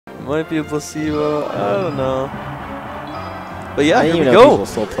Might be a placebo. I don't know. But yeah, here we know go. people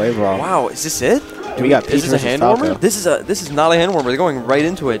still play brawl. Wow, is this it? We got Peach is this a hand Falco. warmer? This is not a hand warmer. They're going right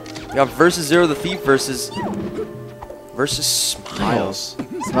into it. We got versus Zerothetheif versus Smilez.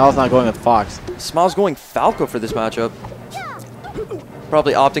 Smilez not going with Fox. Smilez going Falco for this matchup.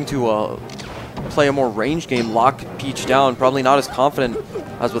 Probably opting to play a more range game, lock Peach down. Probably not as confident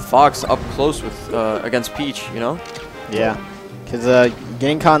as with Fox up close with against Peach, you know? Yeah, because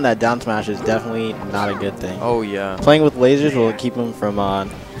getting caught in that down smash is definitely not a good thing. Oh, yeah. Playing with lasers will keep him from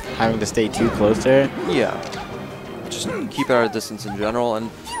having to stay too close to her. Yeah. Just keep it at a distance in general. And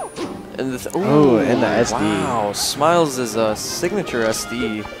the SD. Wow, Smilez is a signature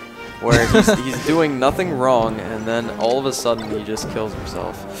SD where he's doing nothing wrong, and then all of a sudden he just kills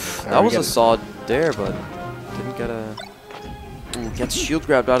himself. That was a solid dare, but didn't get a... Ooh, gets shield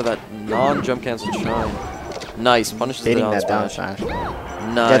grabbed out of that non-jump cancel shine. Nice, punishes the down smash.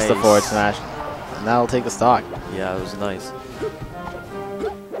 Nice. Gets the forward smash, and that'll take the stock. Yeah, it was nice.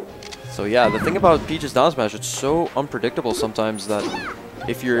 So yeah, the thing about Peach's down smash, it's so unpredictable sometimes that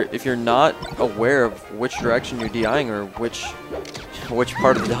if you're not aware of which direction you're DIing or which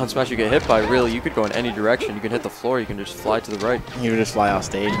part of the down smash you get hit by, really, you could go in any direction. You can hit the floor, you can just fly to the right. You could just fly off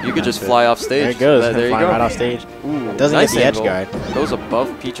stage. You could just fly off stage. There it goes. There you go. Right off stage. Ooh, doesn't nice get the angle. edge guard. Goes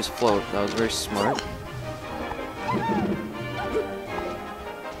above Peach's float. That was very smart.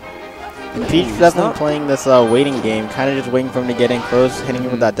 And Peach definitely playing this waiting game, kind of just waiting for him to get in close, hitting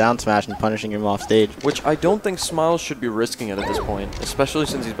him with that down smash and punishing him off stage. Which I don't think Smilez should be risking it at this point, especially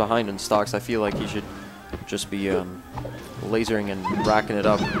since he's behind in stocks. I feel like he should just be lasering and racking it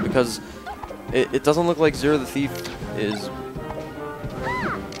up, because it doesn't look like Zerothetheif is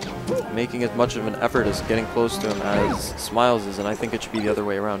making as much of an effort as getting close to him as Smilez is, and I think it should be the other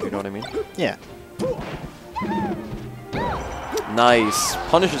way around, you know what I mean? Yeah. Nice.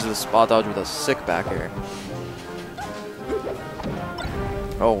 Punishes the spot dodge with a sick back air.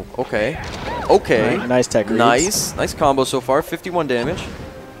 Oh, okay. Okay. Nice tech reads. Nice. Nice combo so far. 51 damage.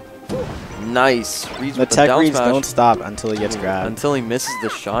 Nice. Reads the with tech the down reads smash. don't stop until he gets grabbed. Until he misses the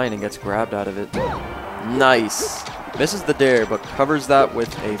shine and gets grabbed out of it. Nice. Misses the dare, but covers that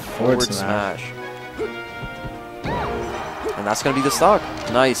with a forward smash. And that's going to be the stock.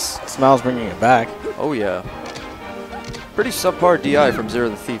 Nice. Smilez bringing it back. Oh, yeah. Pretty subpar DI from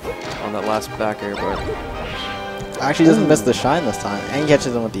Zerothetheif on that last back air, but... Actually doesn't miss the shine this time, and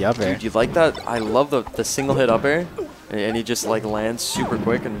catches him with the up air. Dude, you like that? I love the single hit up air, and he just like lands super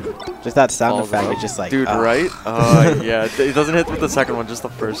quick and... Just that sound effect, it's just like... Dude, right? Yeah, it doesn't hit with the second one, just the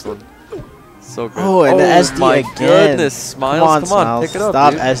first one. So good. Oh, and the SD my again. Goodness, Smilez, come on, pick it up,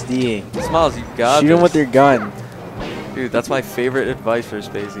 Stop dude. SDing. Smilez, you got Shoot him with your gun. Dude, that's my favorite advice for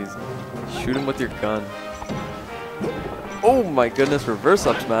Spaceys. Shoot him with your gun. Oh my goodness, reverse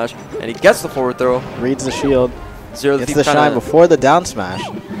up smash, and he gets the forward throw. Reads the shield. Zerothetheif gets the shine before the down smash.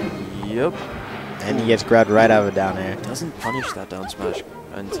 Yep. And he gets grabbed right out of a down air. Doesn't punish that down smash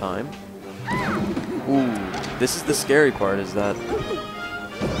in time. Ooh, this is the scary part, is that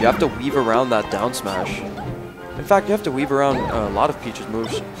you have to weave around that down smash. In fact, you have to weave around a lot of Peach's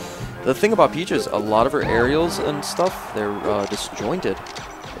moves. The thing about Peach is a lot of her aerials and stuff, they're disjointed.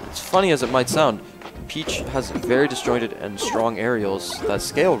 It's funny as it might sound, Peach has very disjointed and strong aerials that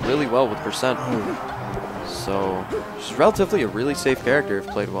scale really well with percent. So, she's relatively a really safe character if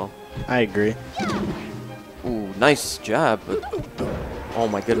played well. I agree. Ooh, nice jab, but oh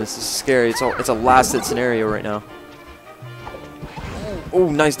my goodness, this is scary. It's a last hit scenario right now. Oh,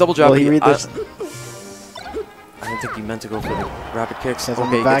 nice double jab. Well, he read this. I don't think he meant to go for the rapid kicks.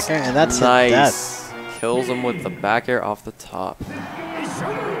 Okay, the back air, and that's nice. Kills him with the back air off the top.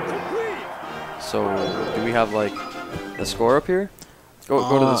 So, do we have like the score up here?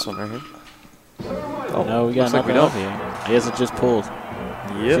 Go to this one right here. Oh, no, we got nothing up here. I guess it just pulls.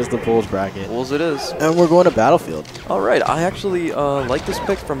 Yep. It's just the pulls bracket. Pulls it is. And we're going to Battlefield. All right, I actually like this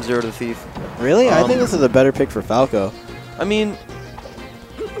pick from Zerothetheif. Really? I think this is a better pick for Falco. I mean,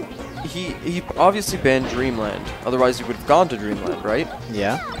 he obviously banned Dreamland. Otherwise, he would have gone to Dreamland, right?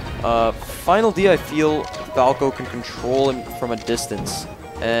 Yeah. Final D, I feel Falco can control him from a distance.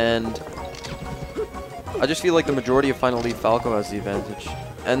 And I just feel like the majority of Final D, Falco has the advantage.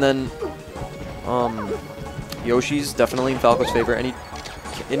 And then Yoshi's definitely in Falco's favor, and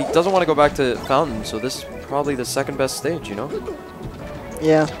he doesn't want to go back to Fountain, so this is probably the second best stage, you know?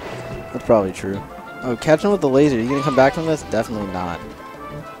 Yeah, that's probably true. Oh, catch him with the laser. You gonna come back from this? Definitely not.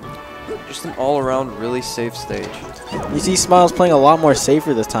 Just an all-around really safe stage. You see Smilez playing a lot more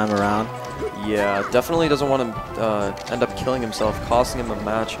safer this time around. Yeah, definitely doesn't want to end up killing himself, costing him a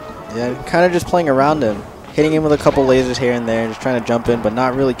match. Yeah, kind of just playing around him. hitting him with a couple lasers here and there, just trying to jump in, but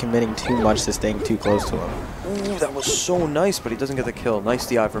not really committing too much to staying too close to him. Ooh, that was so nice, but he doesn't get the kill. Nice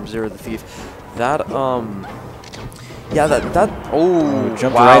DI from Zerothetheif. That, yeah, oh,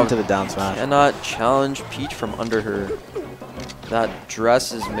 jumped wow. right into the down smash. Cannot challenge Peach from under her. That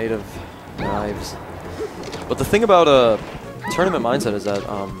dress is made of knives. But the thing about a tournament mindset is that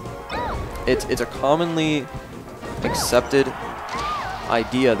it's a commonly accepted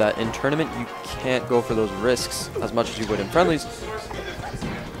idea that in tournament you can't go for those risks as much as you would in friendlies.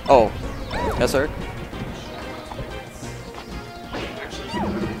 Oh, yes, sir.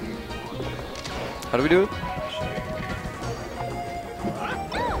 How do we do it?